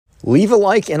Leave a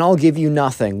like and I'll give you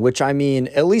nothing, which I mean,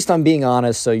 at least I'm being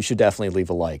honest, so you should definitely leave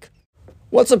a like.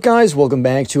 What's up, guys? Welcome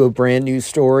back to a brand new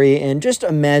story, and just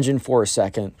imagine for a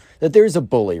second that there's a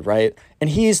bully, right? And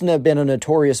he's been a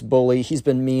notorious bully. He's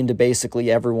been mean to basically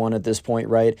everyone at this point,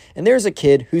 right? And there's a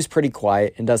kid who's pretty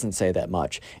quiet and doesn't say that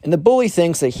much. And the bully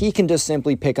thinks that he can just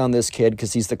simply pick on this kid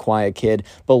because he's the quiet kid,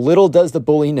 but little does the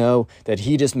bully know that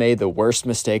he just made the worst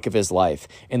mistake of his life,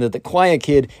 and that the quiet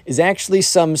kid is actually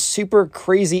some super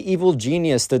crazy evil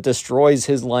genius that destroys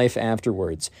his life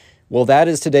afterwards. Well, that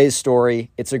is today's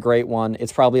story. It's a great one.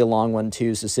 It's probably a long one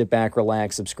too, so sit back,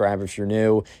 relax, subscribe if you're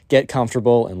new, get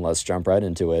comfortable, and let's jump right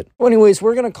into it. Well, anyways,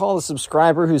 we're going to call the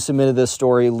subscriber who submitted this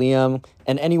story Liam.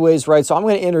 And anyways, right, so I'm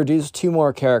going to introduce two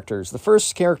more characters. The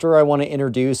first character I want to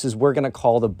introduce is we're going to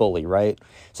call the bully, right?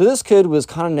 So this kid was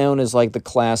kind of known as like the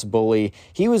class bully.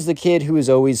 He was the kid who was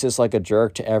always just like a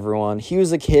jerk to everyone. He was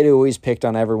the kid who always picked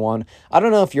on everyone. I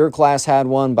don't know if your class had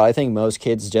one, but I think most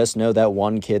kids just know that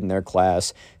one kid in their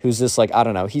class who's just like, I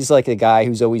don't know, he's like a guy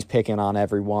who's always picking on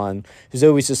everyone, who's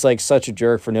always just like such a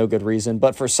jerk for no good reason.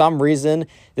 But for some reason,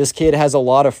 this kid has a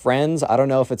lot of friends. I don't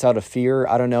know if it's out of fear.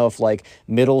 I don't know if like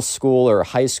middle school or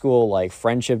high school like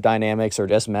friendship dynamics are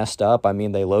just messed up. I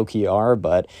mean, they low-key are,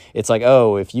 but it's like,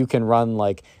 oh, if you can run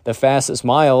like the fastest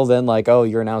mile, then like, oh,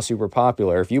 you're now super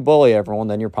popular. If you bully everyone,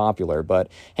 then you're popular. But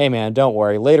hey, man, don't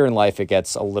worry. Later in life, it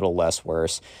gets a little less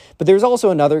worse. But there's also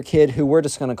another kid who we're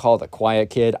just going to call the quiet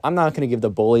kid. I'm not going to give the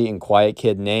bully and quiet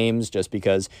kid names just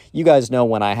because you guys know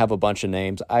when I have a bunch of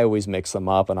names, I always mix them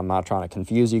up and I'm not trying to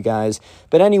confuse you guys.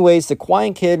 But anyways, the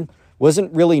quiet kid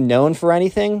wasn't really known for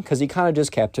anything because he kind of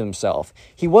just kept to himself.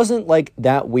 He wasn't like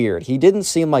that weird. He didn't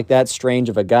seem like that strange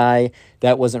of a guy.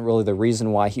 That wasn't really the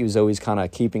reason why he was always kind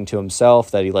of keeping to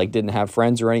himself, that he like didn't have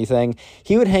friends or anything.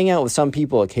 He would hang out with some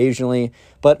people occasionally,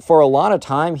 but for a lot of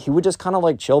time, he would just kind of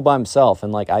like chill by himself,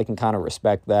 and like I can kind of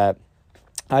respect that.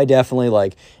 I definitely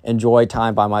like enjoy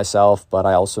time by myself, but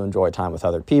I also enjoy time with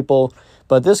other people.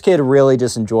 But this kid really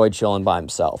just enjoyed chilling by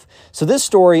himself. So this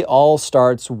story all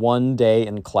starts one day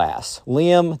in class.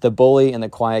 Liam, the bully, and the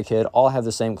quiet kid all have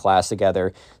the same class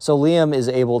together, so Liam is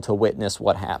able to witness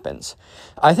what happens.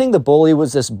 I think the bully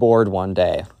was just bored one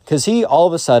day, because he all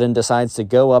of a sudden decides to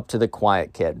go up to the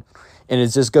quiet kid, and it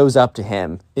just goes up to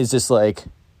him. It's just like,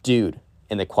 dude.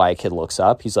 And the quiet kid looks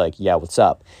up. He's like, yeah, what's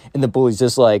up? And the bully's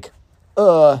just like,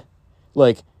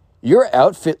 like, your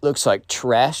outfit looks like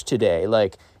trash today.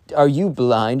 Like, are you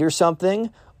blind or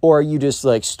something? Or are you just,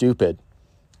 like, stupid?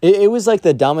 It was, like,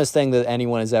 the dumbest thing that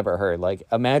anyone has ever heard. Like,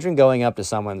 imagine going up to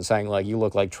someone and saying, like, you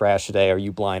look like trash today. Are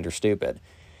you blind or stupid?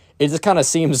 It just kind of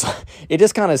seems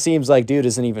like dude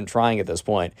isn't even trying at this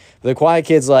point. The quiet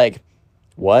kid's like,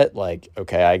 what? Like,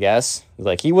 okay, I guess.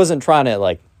 Like, he wasn't trying to,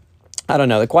 like, I don't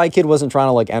know. The quiet kid wasn't trying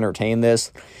to, like, entertain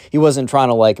this. He wasn't trying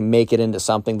to, like, make it into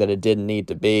something that it didn't need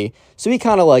to be. So he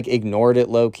kind of, like, ignored it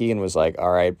low-key and was like,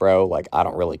 all right, bro, like, I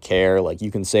don't really care. Like, you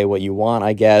can say what you want,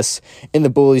 I guess. And the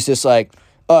bully's just like,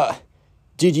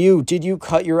 did you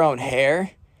cut your own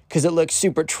hair? Because it looks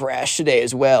super trash today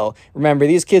as well. Remember,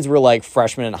 these kids were, like,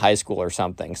 freshmen in high school or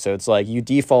something. So it's like you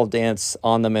default dance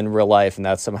on them in real life, and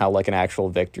that's somehow, like, an actual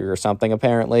victory or something,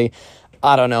 apparently.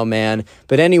 I don't know, man.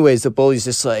 But anyways, the bully's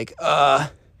just like,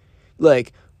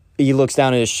 like, he looks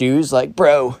down at his shoes, like,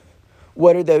 bro,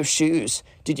 what are those shoes?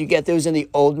 Did you get those in the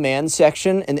old man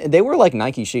section? And they were like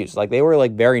Nike shoes. Like, they were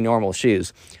like very normal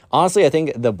shoes. Honestly, I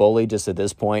think the bully just at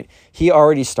this point, he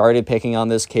already started picking on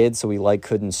this kid, so he like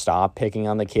couldn't stop picking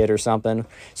on the kid or something.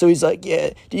 So he's like,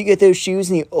 yeah, do you get those shoes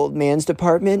in the old man's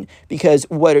department? Because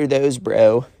what are those,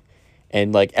 bro?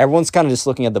 And, like, everyone's kind of just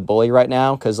looking at the bully right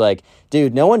now because, like,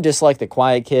 dude, no one disliked the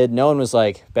quiet kid. No one was,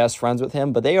 like, best friends with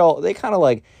him. But they kind of,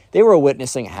 like, they were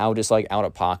witnessing how just, like, out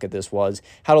of pocket this was,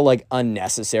 how, like,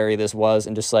 unnecessary this was,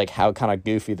 and just, like, how kind of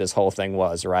goofy this whole thing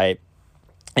was, right?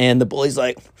 And the bully's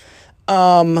like,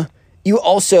 you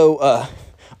also,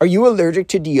 are you allergic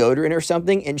to deodorant or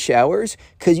something in showers?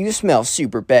 Because you smell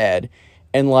super bad.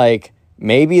 And, like,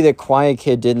 maybe the quiet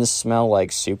kid didn't smell,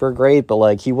 like, super great, but,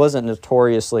 like, he wasn't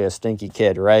notoriously a stinky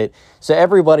kid, right? So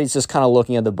everybody's just kind of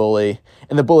looking at the bully,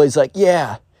 and the bully's like,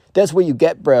 yeah, that's what you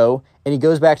get, bro. And he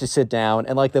goes back to sit down,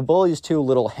 and, like, the bully's two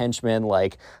little henchmen,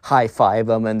 like, high-five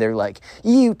him, and they're like,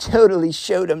 you totally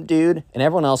showed him, dude. And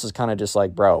everyone else is kind of just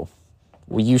like, bro,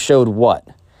 well, you showed what?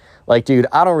 Like, dude,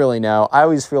 I don't really know. I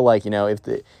always feel like,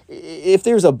 if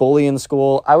there's a bully in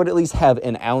school, I would at least have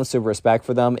an ounce of respect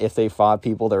for them if they fought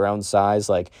people their own size.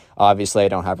 Like, obviously, I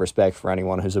don't have respect for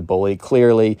anyone who's a bully,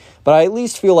 clearly, but I at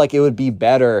least feel like it would be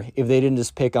better if they didn't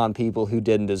just pick on people who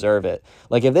didn't deserve it.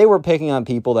 Like, if they were picking on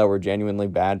people that were genuinely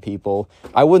bad people,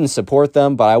 I wouldn't support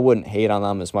them, but I wouldn't hate on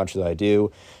them as much as I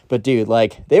do. But dude,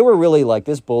 like, they were really, like,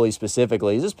 this bully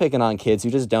specifically, he's just picking on kids who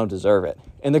just don't deserve it.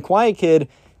 And the quiet kid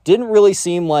didn't really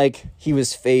seem like he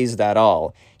was fazed at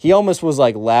all. He almost was,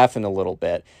 like, laughing a little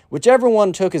bit, which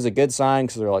everyone took as a good sign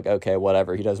because they're like, okay,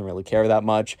 whatever, he doesn't really care that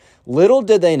much. Little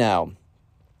did they know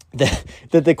that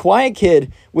the quiet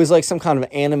kid was like some kind of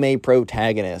anime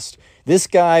protagonist. This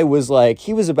guy was like,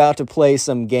 he was about to play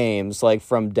some games, like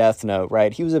from Death Note,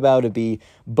 right? He was about to be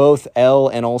both L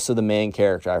and also the main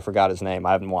character. I forgot his name.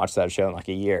 I haven't watched that show in like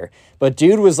a year. But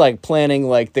dude was like planning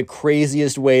like the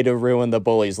craziest way to ruin the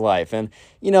bully's life. And,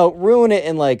 ruin it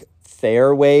in like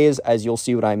fair ways, as you'll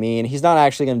see what I mean. He's not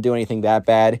actually going to do anything that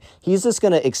bad. He's just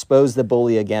going to expose the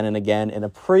bully again and again in a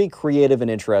pretty creative and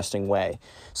interesting way.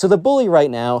 So the bully right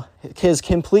now has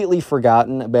completely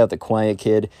forgotten about the quiet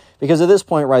kid, because at this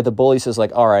point, right, the bully says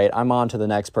like, all right, I'm on to the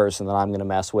next person that I'm going to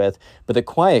mess with. But the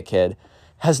quiet kid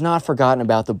has not forgotten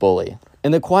about the bully.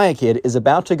 And the quiet kid is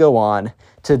about to go on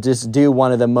to just do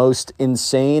one of the most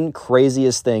insane,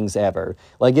 craziest things ever.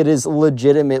 Like, it is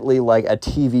legitimately like a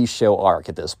TV show arc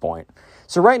at this point.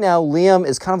 So right now, Liam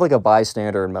is kind of like a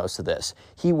bystander in most of this.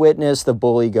 He witnessed the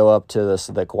bully go up to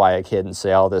the quiet kid and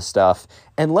say all this stuff.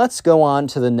 And let's go on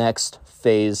to the next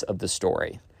phase of the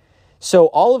story. So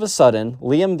all of a sudden,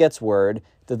 Liam gets word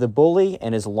that the bully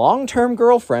and his long-term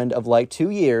girlfriend of like 2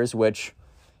 years, which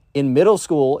in middle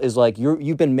school is like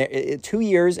you've been 2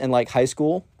 years in like high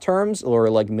school terms, or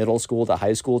like middle school to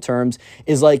high school terms,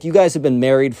 is like you guys have been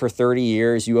married for 30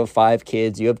 years. You have 5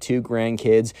 kids. You have 2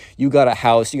 grandkids. You got a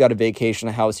house. You got a vacation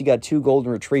house. You got 2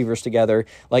 golden retrievers together.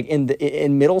 Like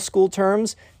in middle school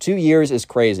terms, 2 years is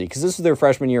crazy because this is their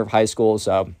freshman year of high school.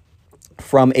 So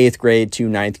from 8th grade to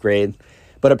 9th grade.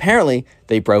 But apparently,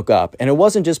 they broke up. And it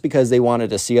wasn't just because they wanted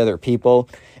to see other people.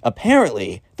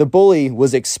 Apparently, the bully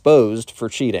was exposed for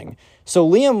cheating. So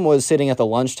Liam was sitting at the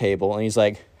lunch table, and he's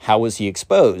like, how was he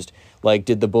exposed? Like,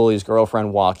 did the bully's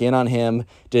girlfriend walk in on him?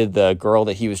 Did the girl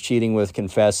that he was cheating with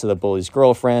confess to the bully's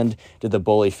girlfriend? Did the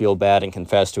bully feel bad and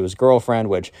confess to his girlfriend?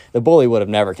 Which the bully would have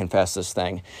never confessed this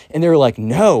thing. And they were like,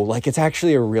 no, like, it's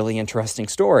actually a really interesting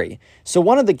story. So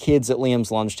one of the kids at Liam's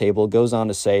lunch table goes on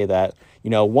to say that,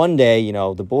 one day,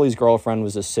 the bully's girlfriend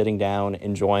was just sitting down,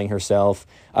 enjoying herself.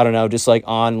 I don't know, just like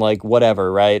on like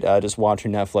whatever, right? Just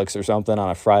watching Netflix or something on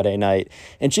a Friday night.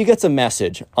 And she gets a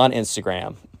message on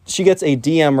Instagram. She gets a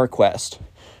DM request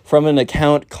from an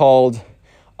account called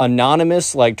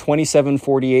Anonymous, like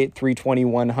 2748 320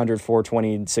 100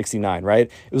 420 69, right?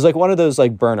 It was like one of those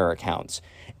like burner accounts.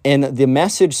 And the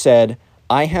message said,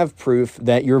 I have proof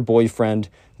that your boyfriend,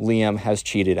 Liam, has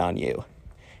cheated on you.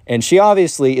 And she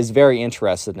obviously is very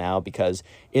interested now because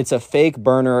it's a fake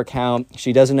burner account.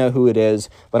 She doesn't know who it is,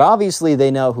 but obviously they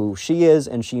know who she is,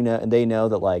 and they know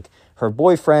that like her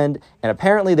boyfriend, and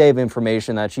apparently they have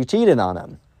information that she cheated on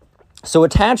him. So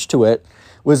attached to it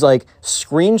was like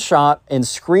screenshot and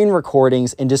screen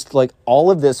recordings and just like all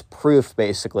of this proof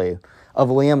basically of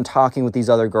Liam talking with these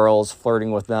other girls,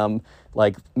 flirting with them,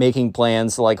 like making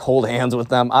plans to like hold hands with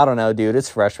them. I don't know, dude. It's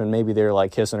freshman. Maybe they're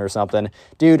like kissing or something.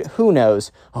 Dude, who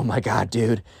knows? Oh my God,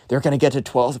 dude. They're going to get to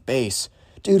 12th base.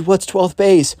 Dude, what's 12th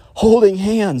base? Holding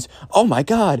hands. Oh my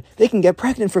God, they can get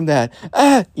pregnant from that.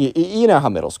 You know how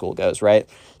middle school goes, right?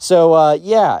 So,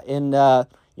 yeah. And,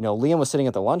 Liam was sitting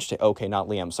at the lunch table. Okay, not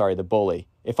Liam. Sorry, the bully.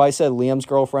 If I said Liam's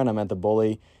girlfriend, I meant the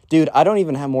bully. Dude, I don't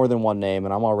even have more than one name,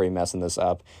 and I'm already messing this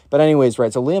up. But anyways,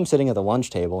 right, so Liam's sitting at the lunch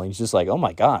table, and he's just like, oh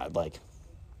my God, like,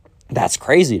 that's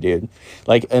crazy, dude.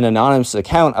 Like, an anonymous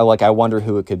account, I wonder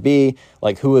who it could be.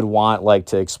 Like, who would want, like,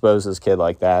 to expose this kid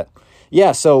like that?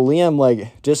 Yeah, so Liam,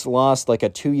 like, just lost, like, a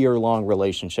 2-year-long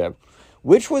relationship,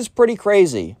 which was pretty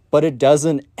crazy, but it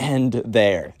doesn't end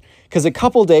there. Because a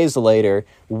couple days later,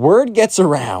 word gets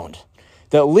around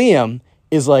that Liam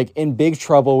is, like, in big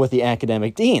trouble with the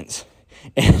academic deans.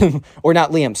 Or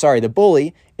not Liam, sorry, the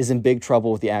bully is in big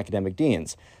trouble with the academic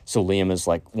deans. So Liam is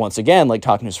like, once again, like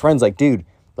talking to his friends, like, dude,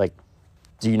 like,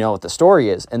 do you know what the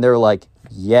story is? And they're like,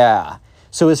 yeah.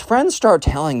 So his friends start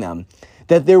telling them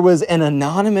that there was an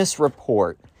anonymous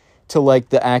report to like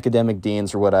the academic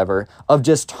deans or whatever of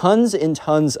just tons and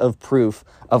tons of proof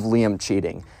of Liam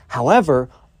cheating. However,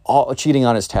 cheating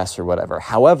on his tests or whatever.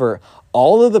 However,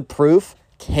 all of the proof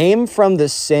came from the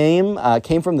same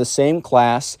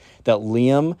class that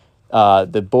Liam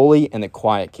the bully and the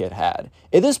quiet kid had.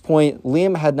 At this point,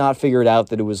 Liam had not figured out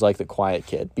that it was like the quiet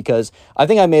kid, because I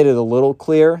think I made it a little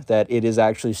clear that it is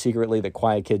actually secretly the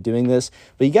quiet kid doing this.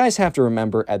 But you guys have to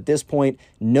remember, at this point,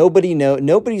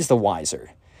 nobody's the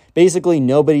wiser. Basically,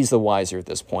 nobody's the wiser at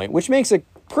this point, which makes it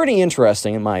pretty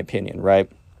interesting in my opinion, right?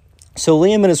 So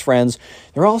Liam and his friends,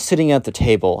 they're all sitting at the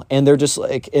table, and they're just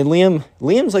like, and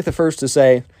Liam's like the first to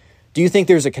say, "Do you think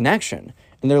there's a connection?"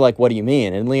 And they're like, "What do you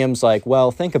mean?" And Liam's like,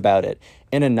 "Well, think about it.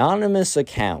 An anonymous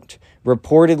account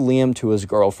reported Liam to his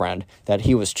girlfriend that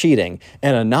he was cheating.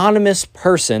 An anonymous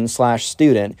person /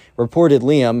 student reported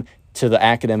Liam to the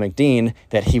academic dean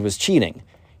that he was cheating."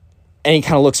 And he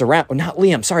kind of looks around. Oh, not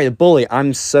Liam. Sorry, the bully.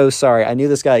 I'm so sorry. I knew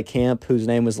this guy at camp whose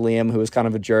name was Liam, who was kind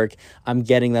of a jerk. I'm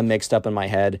getting them mixed up in my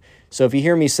head. So if you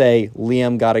hear me say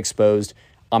Liam got exposed,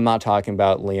 I'm not talking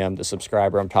about Liam, the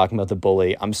subscriber. I'm talking about the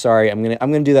bully. I'm sorry. I'm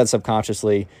gonna do that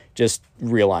subconsciously. Just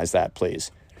realize that, please.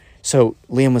 So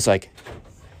Liam was like,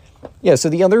 yeah, so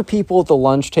the other people at the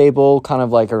lunch table kind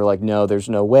of like are like, no, there's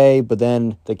no way. But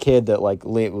then the kid that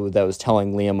that was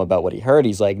telling Liam about what he heard,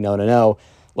 he's like, no,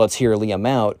 let's hear Liam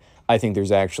out. I think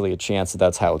there's actually a chance that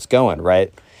that's how it's going,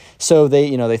 right? So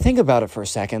they think about it for a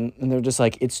second, and they're just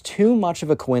like, it's too much of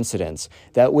a coincidence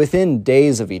that within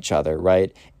days of each other,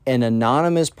 right, an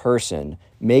anonymous person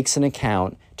makes an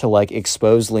account to like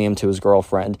expose Liam to his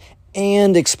girlfriend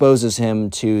and exposes him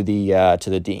to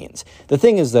the deans. The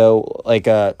thing is, though, like,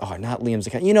 not Liam's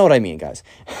account. You know what I mean, guys.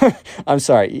 I'm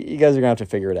sorry. You guys are going to have to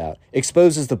figure it out.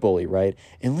 Exposes the bully, right?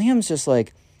 And Liam's just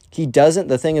like,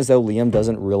 the thing is, though, Liam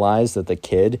doesn't realize that the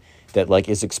kid that, like,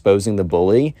 is exposing the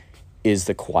bully is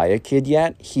the quiet kid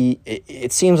yet.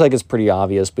 It seems like it's pretty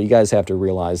obvious, but you guys have to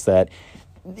realize that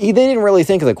they didn't really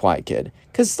think of the quiet kid.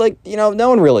 Because, like, no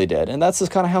one really did. And that's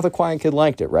just kind of how the quiet kid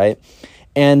liked it, right?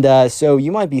 And so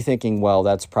you might be thinking, well,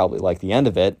 that's probably like the end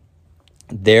of it.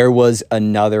 There was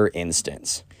another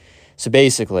instance. So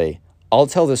basically, I'll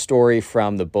tell the story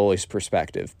from the bully's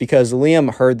perspective, because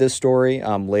Liam heard this story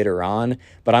later on,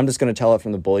 but I'm just going to tell it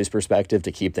from the bully's perspective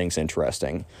to keep things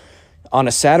interesting. On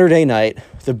a Saturday night,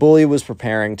 the bully was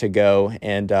preparing to go,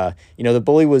 and the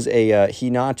bully was he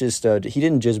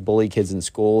didn't just bully kids in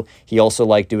school. He also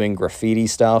liked doing graffiti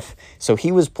stuff. So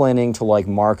he was planning to like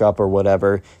mark up or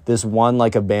whatever this one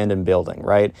like abandoned building,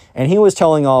 right? And he was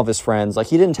telling all of his friends. Like,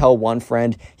 he didn't tell one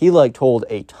friend, he like told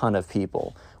a ton of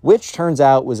people, which turns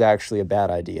out was actually a bad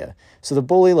idea. So the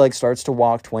bully like starts to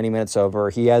walk 20 minutes over.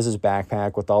 He has his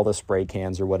backpack with all the spray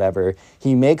cans or whatever.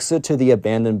 He makes it to the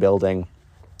abandoned building.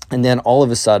 And then all of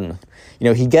a sudden,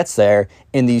 he gets there,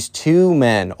 and these two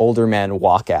older men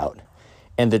walk out.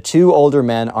 And the two older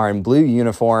men are in blue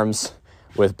uniforms,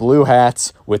 with blue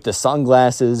hats, with the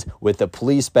sunglasses, with the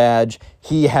police badge.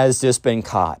 He has just been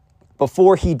caught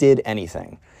before he did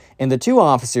anything. And the two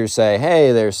officers say,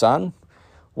 "Hey there, son.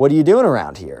 What are you doing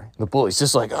around here?" The bully's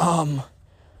just like,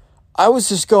 I was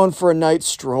just going for a night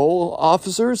stroll,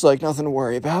 officers, like nothing to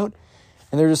worry about.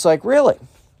 And they're just like, "Really?"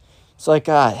 It's like,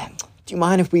 do you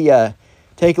mind if we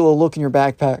take a little look in your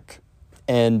backpack?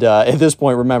 And at this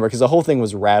point, remember, because the whole thing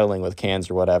was rattling with cans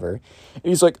or whatever. And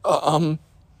he's like, and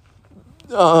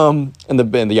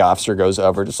the officer goes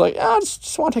over, just like,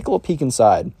 just want to take a little peek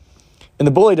inside. And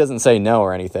the bully doesn't say no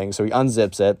or anything, so he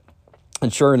unzips it.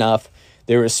 And sure enough,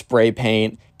 there was spray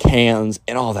paint, cans,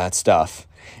 and all that stuff.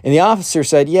 And the officer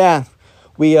said, "Yeah,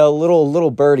 we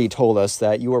little birdie told us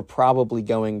that you were probably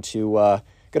going to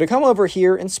come over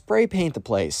here and spray paint the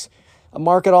place.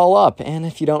 Mark it all up. And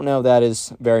if you don't know, that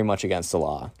is very much against the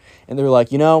law." And they're like,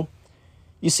 you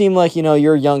seem like,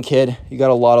 you're a young kid. You got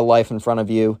a lot of life in front of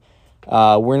you.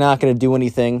 We're not going to do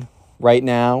anything right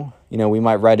now. We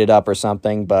might write it up or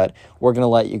something, but we're going to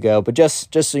let you go. But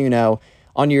just so you know,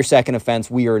 on your second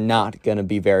offense, we are not going to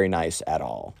be very nice at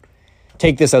all.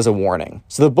 Take this as a warning.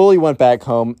 So the bully went back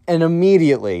home, and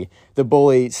immediately the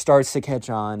bully starts to catch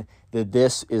on that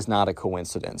this is not a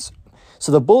coincidence.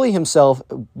 So the bully himself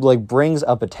brings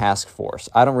up a task force.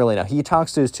 I don't really know. He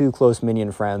talks to his two close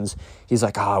minion friends. He's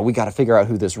like, we got to figure out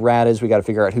who this rat is. We got to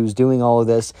figure out who's doing all of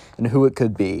this and who it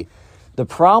could be. The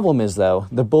problem is, though,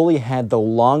 the bully had the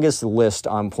longest list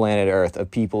on planet Earth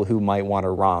of people who might want to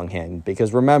wrong him,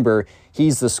 because remember,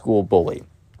 he's the school bully.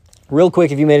 Real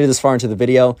quick, if you made it this far into the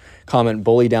video, comment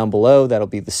bully down below. That'll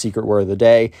be the secret word of the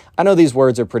day. I know these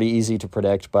words are pretty easy to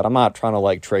predict, but I'm not trying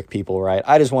to trick people, right?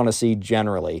 I just want to see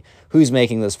generally who's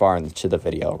making this far into the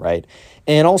video, right?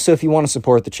 And also, if you want to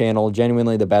support the channel,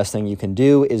 genuinely the best thing you can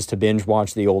do is to binge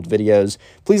watch the old videos.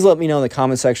 Please let me know in the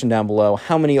comment section down below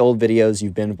how many old videos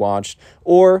you've binge watched,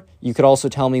 or you could also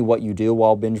tell me what you do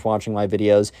while binge watching my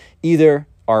videos. Either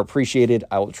are appreciated.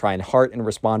 I will try and heart and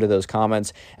respond to those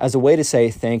comments as a way to say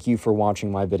thank you for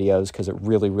watching my videos, because it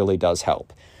really, really does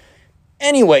help.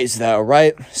 Anyways, though,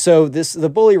 right? So the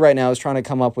bully right now is trying to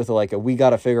come up with like we got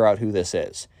to figure out who this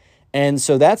is. And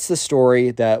so that's the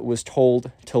story that was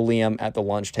told to Liam at the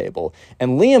lunch table.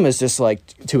 And Liam is just like,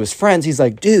 to his friends, he's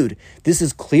like, dude, this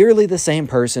is clearly the same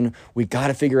person. We got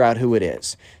to figure out who it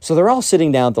is. So they're all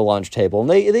sitting down at the lunch table, and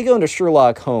they go into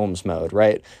Sherlock Holmes mode,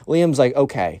 right? Liam's like,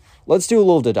 okay, let's do a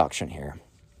little deduction here.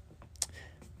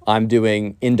 I'm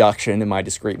doing induction in my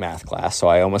discrete math class, so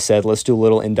I almost said, let's do a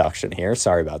little induction here.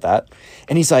 Sorry about that.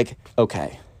 And he's like,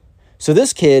 okay, so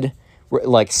this kid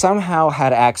like somehow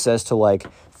had access to like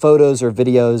photos or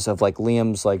videos of like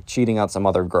Liam's like cheating on some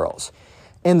other girls.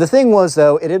 And the thing was,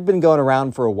 though, it had been going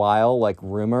around for a while, like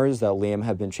rumors that Liam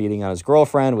had been cheating on his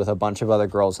girlfriend with a bunch of other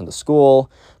girls in the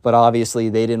school. But obviously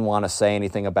they didn't want to say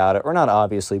anything about it, or not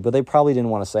obviously, but they probably didn't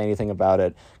want to say anything about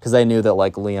it because they knew that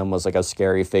like Liam was like a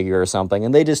scary figure or something,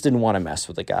 and they just didn't want to mess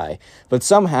with the guy. But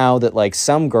somehow that like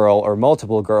some girl or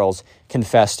multiple girls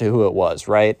confessed to who it was,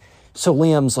 right? So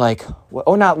Liam's like,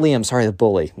 oh, not Liam, sorry, the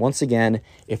bully. Once again,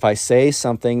 if I say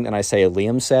something and I say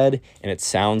Liam said, and it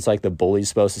sounds like the bully's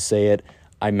supposed to say it,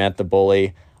 I meant the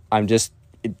bully. I'm going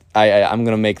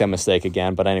to make that mistake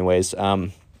again. But anyways,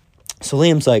 so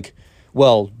Liam's like,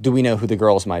 well, do we know who the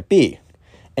girls might be?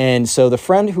 And so the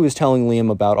friend who was telling Liam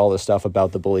about all this stuff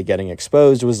about the bully getting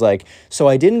exposed was like, so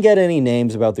I didn't get any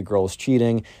names about the girls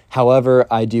cheating. However,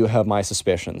 I do have my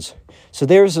suspicions. So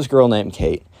there's this girl named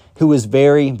Kate who was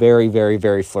very, very, very,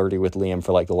 very flirty with Liam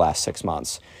for like the last 6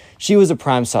 months. She was a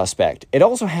prime suspect. It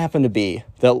also happened to be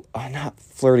that, not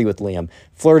flirty with Liam,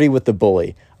 flirty with the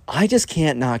bully. I just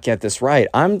can't not get this right.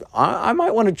 I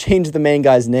might want to change the main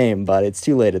guy's name, but it's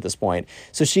too late at this point.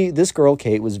 So this girl,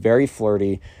 Kate, was very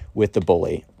flirty with the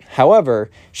bully.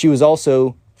 However, she was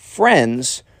also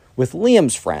friends with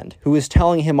Liam's friend, who was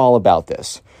telling him all about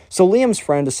this. So Liam's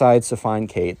friend decides to find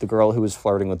Kate, the girl who was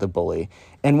flirting with the bully.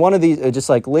 And one of these, just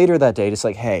like later that day, just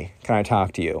like, hey, can I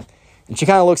talk to you? And she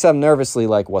kind of looks at him nervously,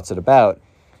 like, what's it about?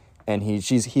 And he's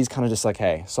kind of just like,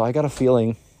 hey, so I got a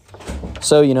feeling.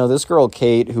 So, this girl,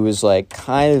 Kate, who is like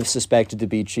kind of suspected to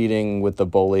be cheating with the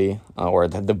bully, or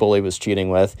that the bully was cheating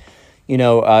with,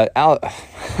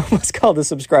 let's call the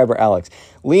subscriber Alex.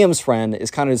 Liam's friend is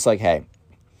kind of just like, hey,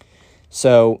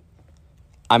 so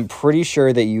I'm pretty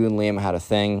sure that you and Liam had a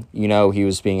thing. He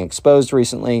was being exposed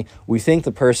recently. We think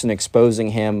the person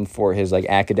exposing him for his like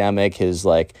academic, his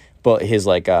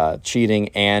cheating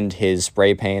and his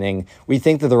spray painting, we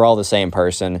think that they're all the same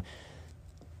person.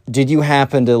 Did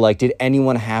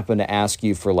anyone happen to ask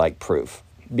you for like proof?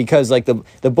 Because like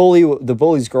the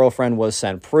bully's girlfriend was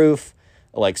sent proof,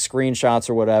 like screenshots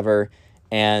or whatever.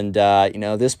 And,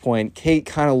 at this point, Kate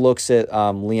kind of looks at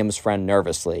Liam's friend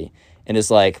nervously and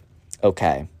is like,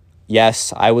 okay,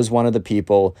 yes, I was one of the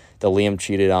people that Liam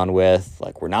cheated on with.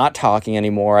 Like, we're not talking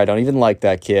anymore. I don't even like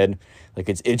that kid. Like,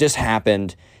 it just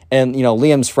happened. And,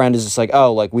 Liam's friend is just like,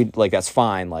 oh, like, that's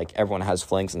fine. Like, everyone has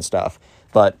flings and stuff.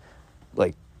 But,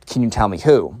 like, can you tell me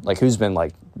who? Like, who's been,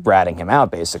 like, ratting him out,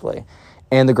 basically?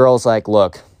 And the girl's like,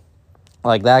 look,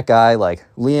 like, that guy, like,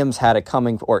 Liam's had it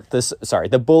coming,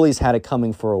 the bully's had it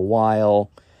coming for a while.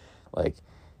 Like,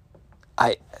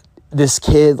 this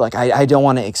kid, like, I don't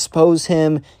want to expose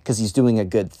him because he's doing a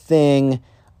good thing.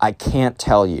 I can't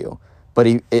tell you. But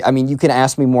you can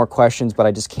ask me more questions, but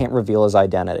I just can't reveal his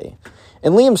identity.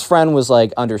 And Liam's friend was,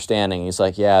 like, understanding. He's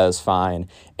like, yeah, that's fine.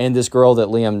 And this girl that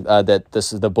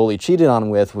the bully cheated on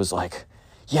with was like,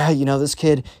 yeah, this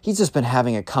kid, he's just been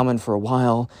having it coming for a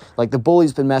while. Like, the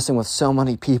bully's been messing with so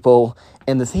many people.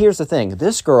 And here's the thing.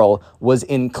 This girl was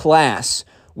in class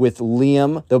with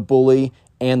Liam, the bully,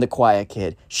 and the quiet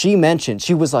kid. She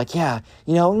was like, yeah,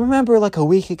 remember like a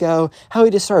week ago how he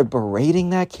just started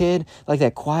berating that kid, like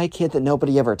that quiet kid that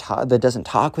nobody ever that doesn't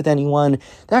talk with anyone.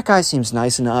 That guy seems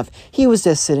nice enough. He was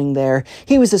just sitting there.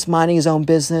 He was just minding his own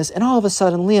business. And all of a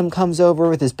sudden Liam comes over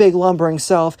with his big lumbering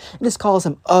self and just calls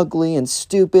him ugly and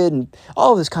stupid and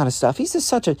all this kind of stuff. He's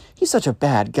such a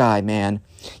bad guy, man.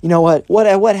 You know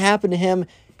what happened to him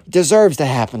deserves to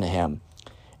happen to him.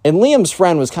 And Liam's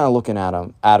friend was kind of looking at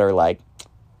her like,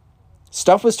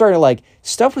 Stuff was starting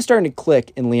to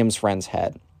click in Liam's friend's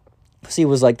head. So he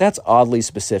was like, that's oddly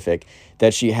specific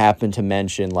that she happened to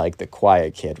mention, like, the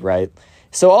quiet kid, right?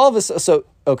 So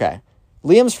okay.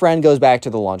 Liam's friend goes back to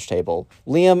the lunch table.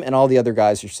 Liam and all the other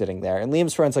guys are sitting there. And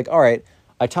Liam's friend's like, all right,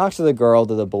 I talked to the girl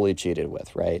that the bully cheated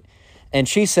with, right? And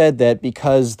she said that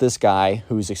because this guy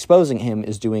who's exposing him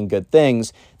is doing good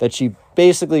things, that she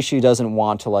doesn't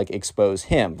want to, like, expose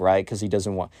him, right? Because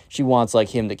she wants, like,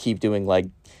 him to keep doing, like,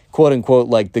 quote unquote,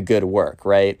 like, the good work,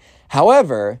 right?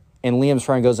 However, And Liam's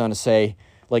friend goes on to say,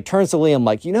 like, turns to Liam,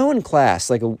 like, in class,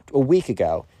 like a week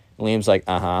ago. And Liam's like,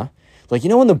 uh-huh. Like,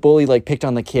 when the bully, like, picked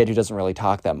on the kid who doesn't really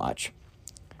talk that much?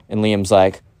 And Liam's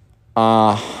like,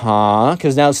 uh-huh.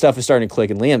 Because now stuff is starting to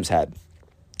click in Liam's head.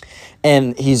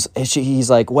 And he's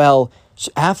like, well,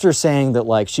 after saying that,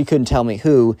 like, she couldn't tell me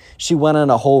who, she went on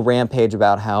a whole rampage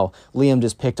about how Liam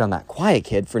just picked on that quiet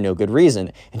kid for no good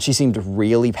reason. And she seemed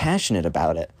really passionate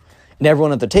about it. And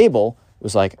everyone at the table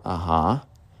was like, uh-huh.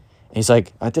 And he's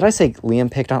like, did I say Liam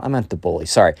picked on? I meant the bully.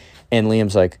 Sorry. And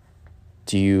Liam's like,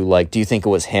 do you think it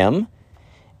was him?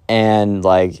 And,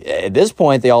 like, at this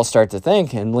point, they all start to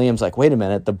think. And Liam's like, wait a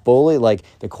minute. The bully, like,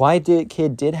 the quiet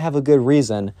kid did have a good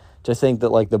reason to think that,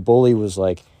 like, the bully was,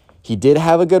 like, he did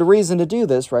have a good reason to do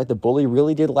this, right? The bully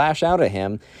really did lash out at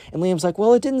him. And Liam's like,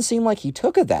 well, it didn't seem like he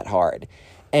took it that hard.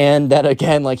 And then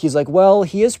again, like, he's like, well,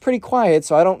 he is pretty quiet,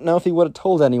 so I don't know if he would have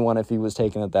told anyone if he was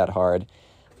taking it that hard.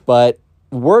 But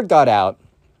word got out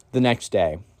the next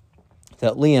day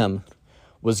that Liam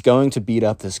was going to beat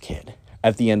up this kid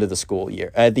at the end of the school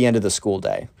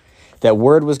day. That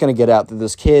word was going to get out that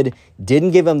this kid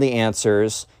didn't give him the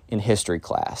answers in history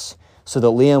class. So that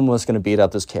Liam was going to beat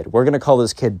up this kid. We're going to call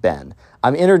this kid Ben.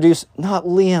 Not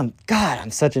Liam. God, I'm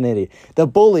such an idiot. The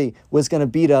bully was going to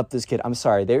beat up this kid. I'm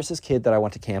sorry. There's this kid that I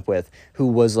went to camp with who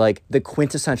was like the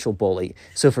quintessential bully.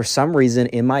 So for some reason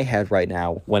in my head right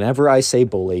now, whenever I say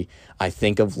bully, I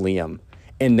think of Liam.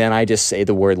 And then I just say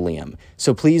the word Liam.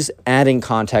 So please add in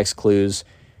context clues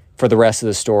for the rest of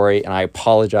the story. And I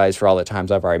apologize for all the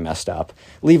times I've already messed up.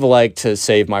 Leave a like to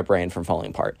save my brain from falling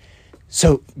apart.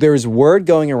 So there's word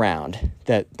going around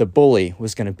that the bully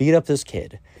was going to beat up this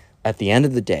kid at the end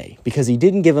of the day because he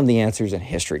didn't give him the answers in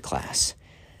history class.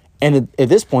 And at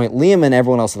this point, Liam and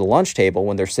everyone else at the lunch table,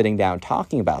 when they're sitting down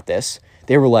talking about this,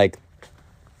 they were like,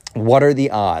 what are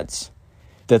the odds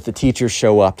that the teachers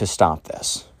show up to stop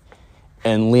this?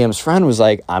 And Liam's friend was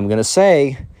like, I'm going to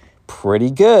say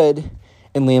pretty good.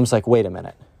 And Liam's like, wait a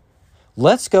minute.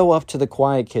 Let's go up to the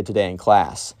quiet kid today in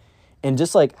class and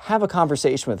just like have a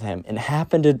conversation with him and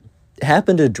happen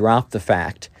to drop the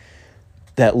fact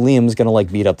that Liam's going to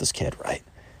like beat up this kid, right?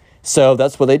 So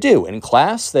that's what they do. In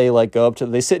class, they like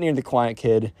they sit near the quiet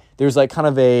kid. There's like kind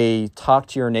of a talk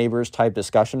to your neighbors type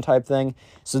discussion type thing.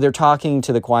 So they're talking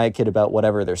to the quiet kid about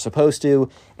whatever they're supposed to.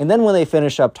 And then when they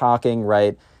finish up talking,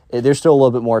 right, there's still a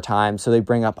little bit more time. So they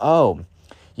bring up,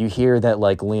 you hear that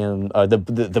like Liam,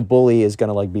 the bully is going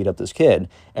to like beat up this kid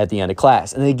at the end of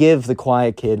class. And they give the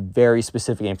quiet kid very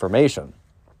specific information.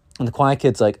 And the quiet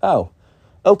kid's like, oh,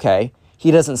 okay. He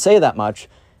doesn't say that much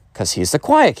because he's the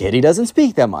quiet kid. He doesn't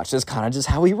speak that much. That's kind of just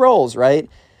how he rolls, right?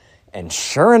 And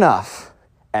sure enough,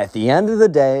 at the end of the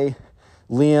day,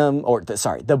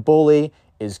 the bully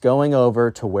is going over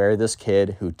to where this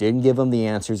kid who didn't give him the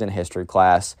answers in history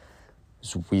class,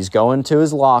 he's going to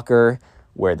his locker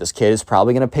where this kid is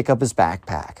probably going to pick up his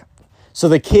backpack. So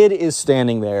the kid is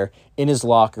standing there in his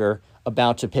locker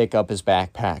about to pick up his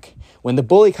backpack when the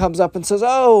bully comes up and says,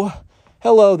 oh,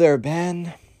 hello there,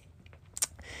 Ben.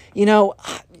 I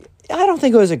don't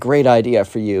think it was a great idea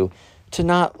for you to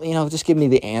not, just give me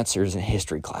the answers in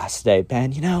history class today,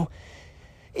 Ben.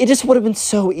 It just would have been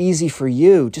so easy for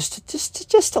you just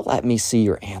to let me see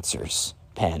your answers,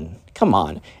 Ben. Come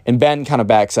on. And Ben kind of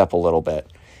backs up a little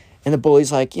bit. And the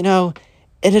bully's like,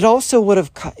 and it also would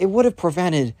have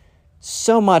prevented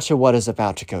so much of what is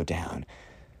about to go down.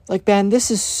 Like, Ben,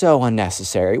 this is so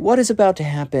unnecessary. What is about to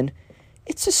happen?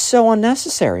 It's just so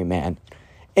unnecessary, man.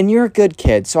 And you're a good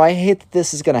kid, so I hate that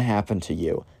this is going to happen to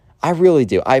you. I really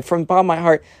do. From the bottom of my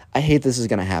heart, I hate this is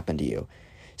going to happen to you.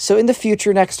 So in the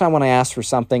future, next time when I ask for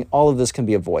something, all of this can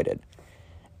be avoided.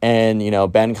 And,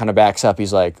 Ben kind of backs up.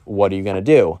 He's like, what are you going to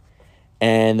do?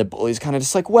 And the bully's kind of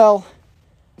just like, well,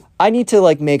 I need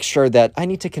to make sure that I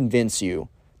need to convince you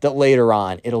that later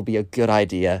on it'll be a good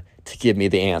idea to give me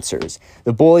the answers.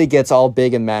 The bully gets all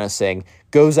big and menacing,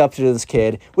 goes up to this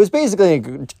kid, was basically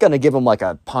going to give him like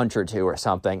a punch or two or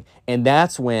something. And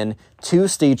that's when two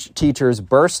teachers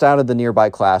burst out of the nearby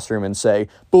classroom and say,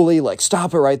 bully,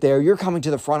 stop it right there. You're coming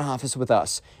to the front office with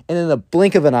us. And in the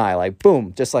blink of an eye,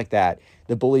 boom, just like that,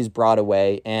 the bully's brought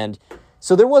away. And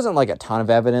so there wasn't a ton of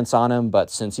evidence on him, but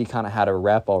since he kind of had a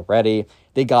rep already,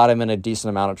 they got him in a decent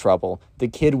amount of trouble. The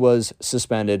kid was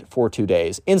suspended for 2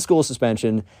 days, in-school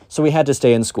suspension, so he had to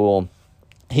stay in school.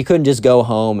 He couldn't just go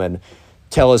home and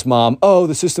tell his mom, oh,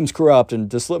 the system's corrupt, and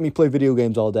just let me play video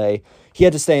games all day. He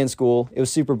had to stay in school. It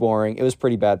was super boring. It was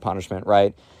pretty bad punishment,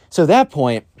 right? So at that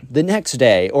point, the next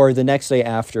day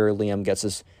after Liam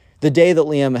gets the day that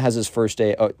Liam has his first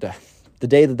day, the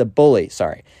day that the bully,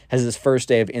 has his first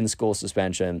day of in-school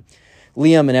suspension,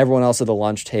 Liam and everyone else at the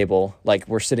lunch table, like,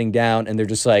 we're sitting down and they're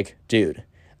just like, dude,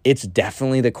 it's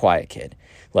definitely the quiet kid.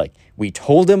 Like, we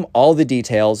told him all the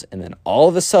details, and then all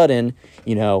of a sudden,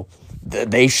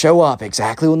 they show up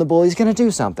exactly when the bully's going to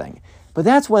do something. But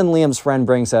that's when Liam's friend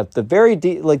brings up the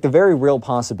very real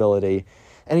possibility.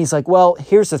 And he's like, well,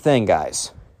 here's the thing,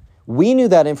 guys. We knew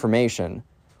that information,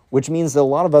 which means that a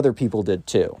lot of other people did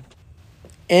too.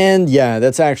 And yeah,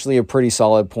 that's actually a pretty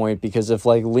solid point, because if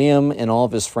like Liam and all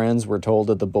of his friends were told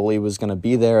that the bully was going to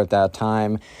be there at that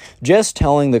time, just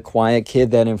telling the quiet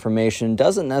kid that information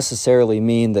doesn't necessarily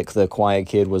mean that the quiet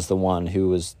kid was the one who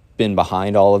was been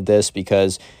behind all of this,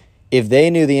 because if they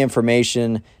knew the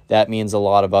information, that means a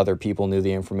lot of other people knew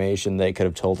the information. They could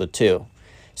have told it too.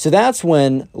 So that's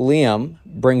when Liam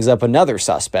brings up another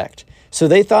suspect. So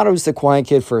they thought it was the quiet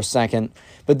kid for a second,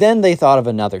 but then they thought of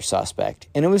another suspect.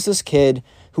 And it was this kid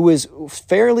who was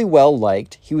fairly well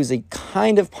liked. He was a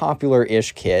kind of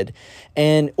popular-ish kid,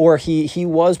 or he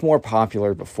was more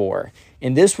popular before.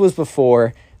 And this was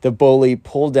before the bully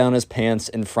pulled down his pants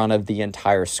in front of the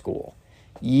entire school.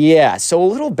 Yeah, so a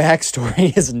little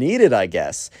backstory is needed, I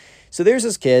guess. So there's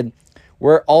this kid.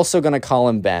 We're also going to call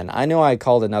him Ben. I know I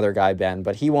called another guy Ben,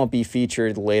 but he won't be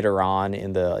featured later on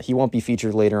in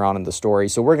the story.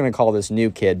 So we're going to call this new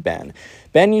kid Ben.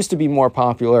 Ben used to be more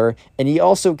popular, and he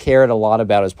also cared a lot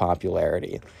about his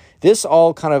popularity. This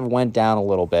all kind of went down a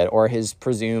little bit, or his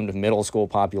presumed middle school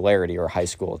popularity, or high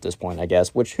school at this point, I guess,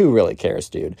 which who really cares,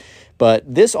 dude? But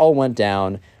this all went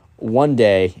down one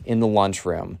day in the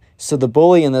lunchroom. So the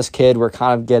bully and this kid were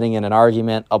kind of getting in an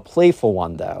argument, a playful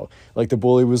one though. Like the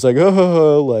bully was like,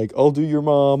 oh, like, I'll do your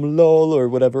mom, lol, or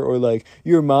whatever. Or like,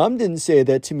 your mom didn't say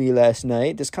that to me last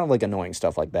night. Just kind of like annoying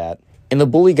stuff like that. And the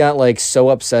bully got like so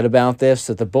upset about this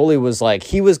that the bully was like,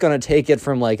 he was going to take it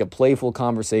from like a playful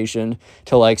conversation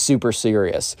to like super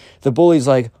serious. The bully's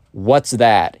like, what's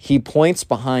that? He points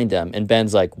behind him and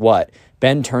Ben's like, what?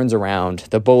 Ben turns around.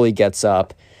 The bully gets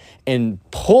up and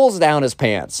pulls down his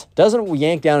pants. Doesn't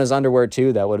yank down his underwear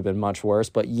too, that would have been much worse,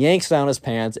 but yanks down his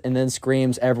pants and then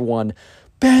screams, everyone,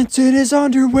 Ben's in his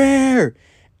underwear!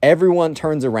 Everyone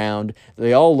turns around.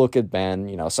 They all look at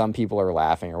Ben. Some people are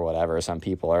laughing or whatever. Some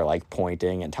people are like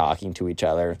pointing and talking to each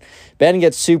other. Ben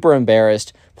gets super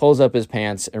embarrassed, pulls up his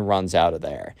pants, and runs out of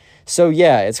there. So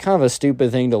yeah, it's kind of a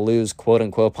stupid thing to lose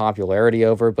quote-unquote popularity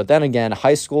over. But then again,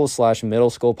 high school /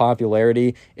 middle school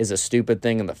popularity is a stupid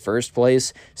thing in the first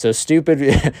place. So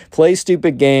play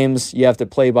stupid games. You have to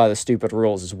play by the stupid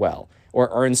rules as well, or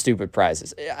earn stupid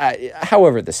prizes.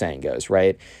 However the saying goes,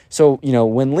 right? So,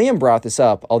 when Liam brought this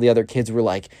up, all the other kids were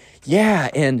like, yeah,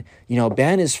 and,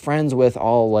 Ben is friends with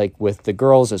with the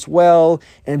girls as well,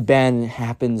 and Ben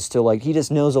happens to, he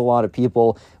just knows a lot of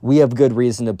people. We have good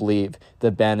reason to believe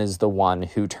that Ben is the one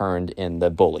who turned in the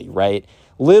bully, right?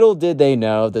 Little did they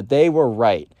know that they were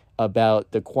right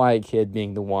about the quiet kid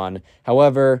being the one.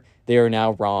 However, they are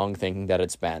now wrong, thinking that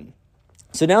it's Ben.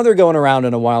 So now they're going around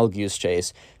in a wild goose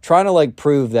chase, trying to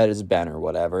prove that it's Ben or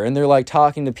whatever. And they're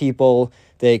talking to people.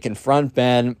 They confront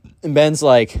Ben, and Ben's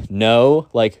like, no,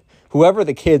 whoever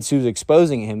the kid's who's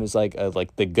exposing him is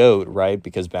the GOAT, right?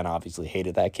 Because Ben obviously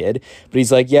hated that kid. But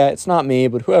he's like, yeah, it's not me,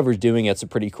 but whoever's doing it's a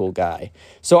pretty cool guy.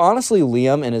 So honestly,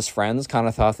 Liam and his friends kind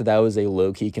of thought that was a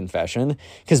low-key confession,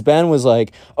 because Ben was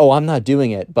like, oh, I'm not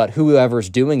doing it, but whoever's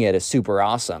doing it is super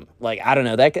awesome. I don't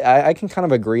know, I can kind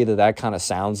of agree that kind of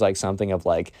sounds like something of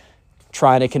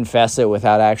trying to confess it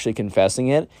without actually confessing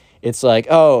it. It's like,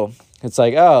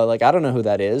 I don't know who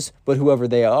that is, but whoever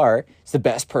they are, it's the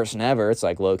best person ever. It's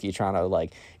like low-key trying to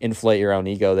inflate your own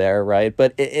ego there, right?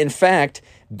 But in fact,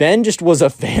 Ben just was a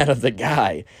fan of the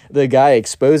guy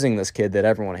exposing this kid that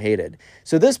everyone hated.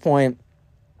 So at this point,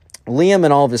 Liam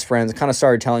and all of his friends kind of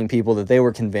started telling people that they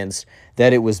were convinced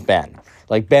that it was Ben.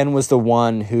 Ben was the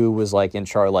one who was in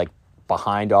charge,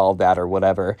 behind all of that or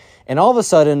whatever. And all of a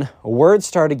sudden, word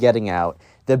started getting out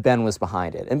that Ben was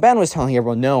behind it. And Ben was telling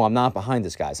everyone, no, I'm not behind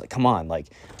this, guys. Come on,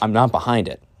 I'm not behind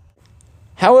it.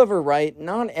 However, right,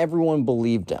 not everyone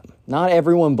believed him. Not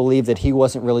everyone believed that he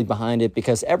wasn't really behind it,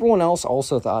 because everyone else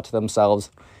also thought to themselves,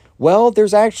 well,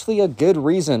 there's actually a good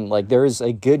reason, there's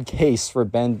a good case for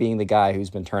Ben being the guy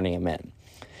who's been turning him in.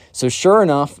 So sure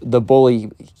enough, the bully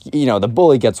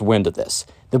gets wind of this.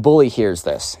 The bully hears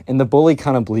this, and the bully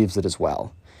kind of believes it as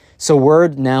well. So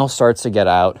word now starts to get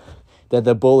out that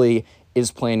the bully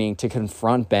is planning to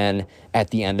confront Ben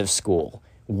at the end of school.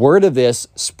 Word of this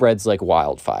spreads like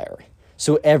wildfire.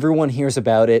 So everyone hears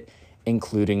about it,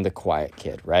 including the quiet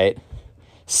kid, right?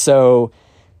 So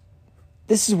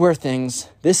this is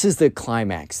the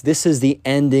climax. This is the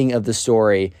ending of the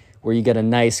story, where you get a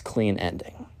nice, clean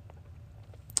ending.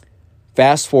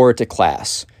 Fast forward to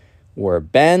class, where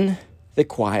Ben the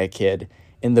quiet kid,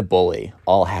 and the bully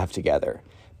all have together.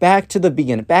 Back to the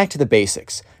beginning, back to the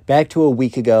basics, back to a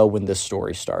week ago when this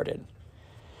story started.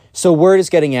 So word is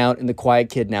getting out, and the quiet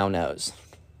kid now knows.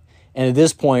 And at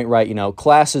this point, right,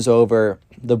 class is over,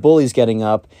 the bully's getting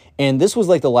up, and this was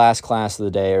like the last class of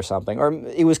the day or something, or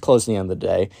it was close to the end of the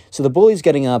day. So the bully's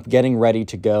getting up, getting ready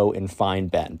to go and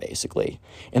find Ben, basically.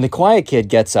 And the quiet kid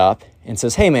gets up and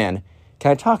says, "Hey, man,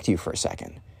 can I talk to you for a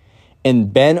second?"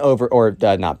 And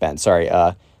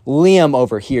Liam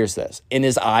overhears this, and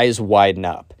his eyes widen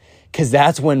up. Because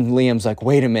that's when Liam's like,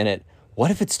 wait a minute,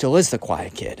 what if it still is the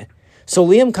quiet kid? So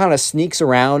Liam kind of sneaks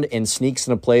around and sneaks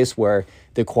in a place where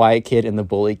the quiet kid and the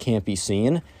bully can't be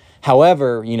seen.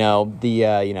 However, he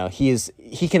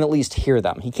can at least hear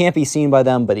them. He can't be seen by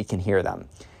them, but he can hear them.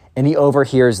 And he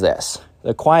overhears this.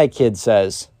 The quiet kid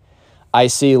says, "I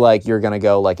see, you're going to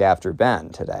go, after Ben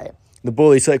today." The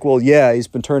bully's like, "Well, yeah, he's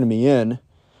been turning me in."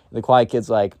 The quiet kid's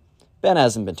like, "Ben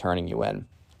hasn't been turning you in.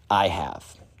 I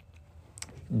have."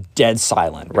 Dead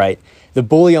silent, right? The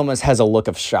bully almost has a look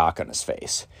of shock on his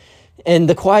face. And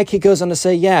the quiet kid goes on to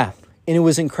say, "Yeah, and it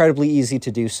was incredibly easy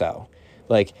to do so.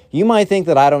 You might think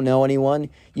that I don't know anyone.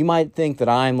 You might think that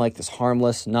I'm this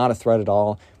harmless, not a threat at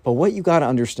all. But what you got to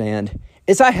understand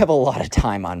is I have a lot of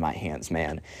time on my hands,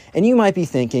 man. And you might be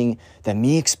thinking that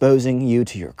me exposing you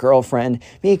to your girlfriend,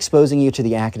 me exposing you to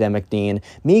the academic dean,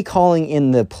 me calling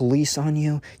in the police on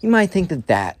you, you might think that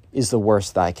that is the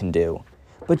worst that I can do.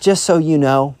 But just so you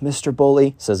know, Mr.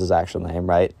 Bully," says his actual name,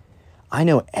 right? "I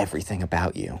know everything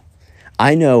about you.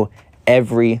 I know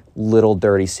every little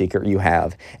dirty secret you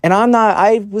have. And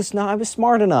I was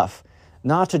smart enough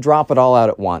not to drop it all out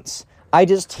at once. I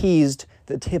just teased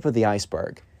the tip of the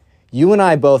iceberg. You and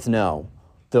I both know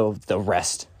the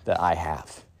rest that I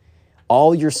have.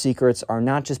 All your secrets are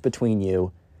not just between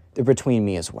you, they're between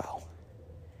me as well.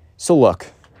 So look,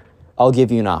 I'll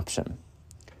give you an option.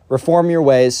 Reform your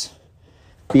ways,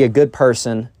 be a good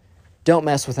person, don't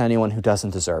mess with anyone who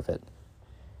doesn't deserve it.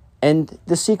 And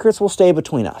the secrets will stay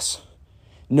between us.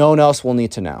 No one else will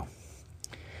need to know.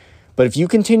 But if you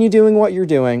continue doing what you're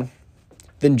doing,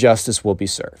 then justice will be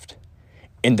served."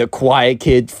 And the quiet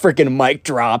kid freaking mic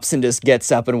drops and just gets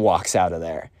up and walks out of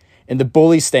there. And the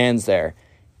bully stands there,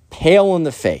 pale in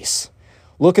the face,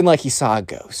 looking like he saw a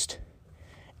ghost.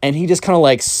 And he just kind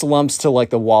of slumps to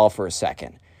the wall for a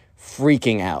second,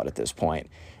 freaking out at this point.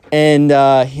 And,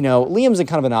 Liam's in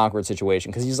kind of an awkward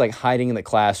situation because he's hiding in the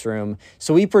classroom.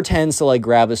 So he pretends to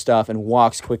grab his stuff and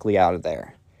walks quickly out of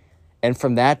there. And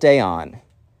from that day on,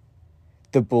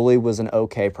 the bully was an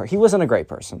okay person. He wasn't a great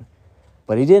person,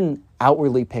 but he didn't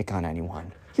outwardly pick on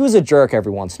anyone. He was a jerk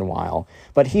every once in a while,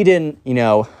 but he didn't,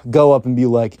 go up and be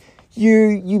like,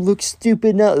 you look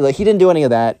stupid now. He didn't do any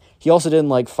of that. He also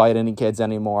didn't fight any kids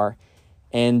anymore.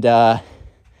 And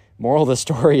moral of the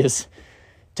story is,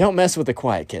 don't mess with the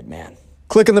quiet kid, man.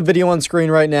 Click on the video on screen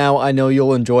right now. I know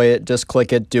you'll enjoy it. Just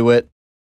click it, do it.